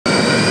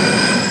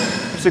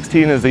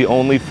QF-16 is the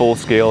only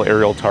full-scale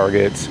aerial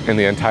target in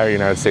the entire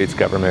United States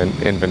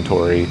government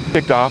inventory.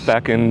 Kicked off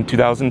back in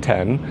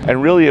 2010,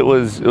 and really it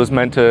was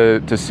meant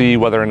to see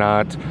whether or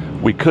not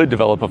we could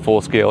develop a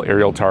full-scale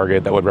aerial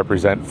target that would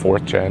represent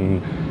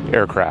fourth-gen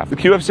aircraft. The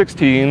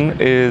QF-16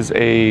 is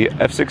a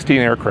F-16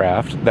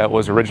 aircraft that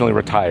was originally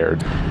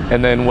retired.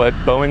 And then what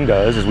Boeing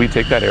does is we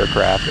take that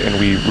aircraft and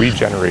we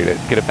regenerate it,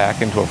 get it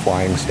back into a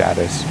flying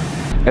status.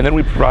 And then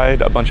we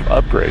provide a bunch of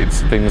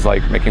upgrades, things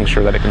like making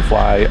sure that it can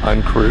fly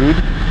uncrewed.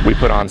 We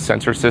put on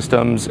sensor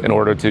systems in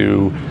order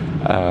to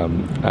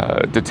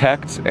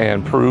detect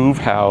and prove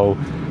how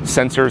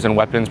sensors and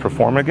weapons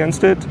perform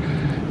against it.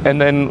 And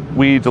then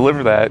we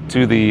deliver that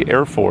to the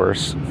Air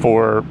Force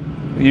for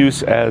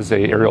use as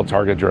an aerial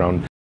target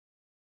drone.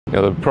 You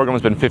know, the program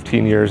has been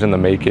 15 years in the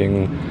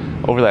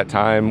making. Over that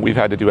time, we've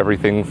had to do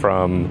everything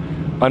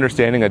from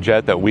understanding a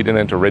jet that we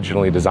didn't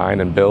originally design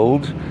and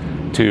build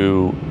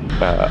to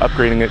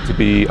upgrading it to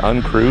be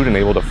uncrewed and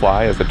able to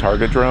fly as a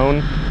target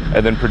drone,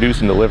 and then produce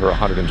and deliver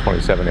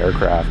 127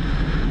 aircraft.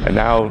 And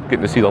now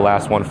getting to see the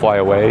last one fly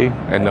away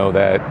and know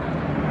that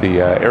the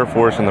Air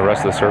Force and the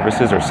rest of the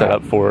services are set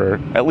up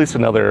for at least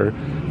another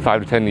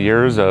 5 to 10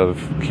 years of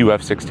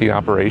QF-16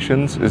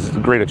 operations is a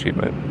great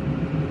achievement.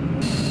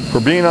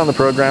 For being on the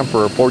program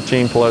for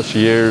 14 plus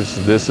years,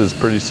 this is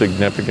pretty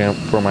significant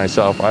for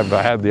myself. I've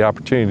had the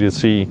opportunity to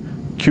see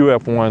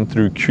QF-1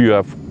 through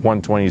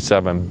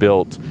QF-127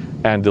 built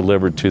and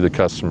delivered to the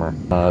customer.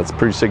 It's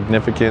pretty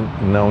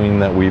significant knowing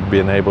that we've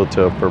been able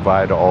to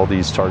provide all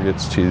these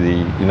targets to the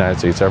United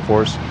States Air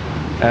Force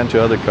and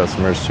to other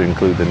customers, to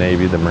include the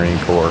Navy, the Marine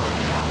Corps,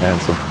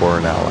 and some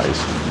foreign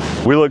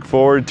allies. We look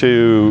forward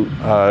to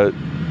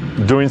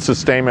doing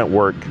sustainment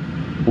work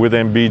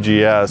within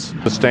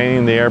BGS,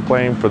 sustaining the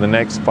airplane for the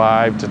next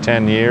 5 to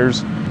 10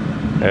 years.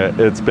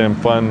 It's been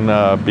fun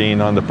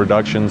being on the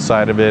production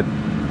side of it,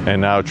 and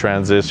now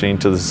transitioning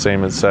to the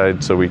sustainment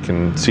side so we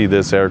can see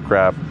this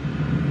aircraft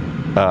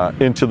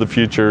into the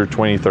future,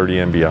 2030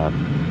 and beyond.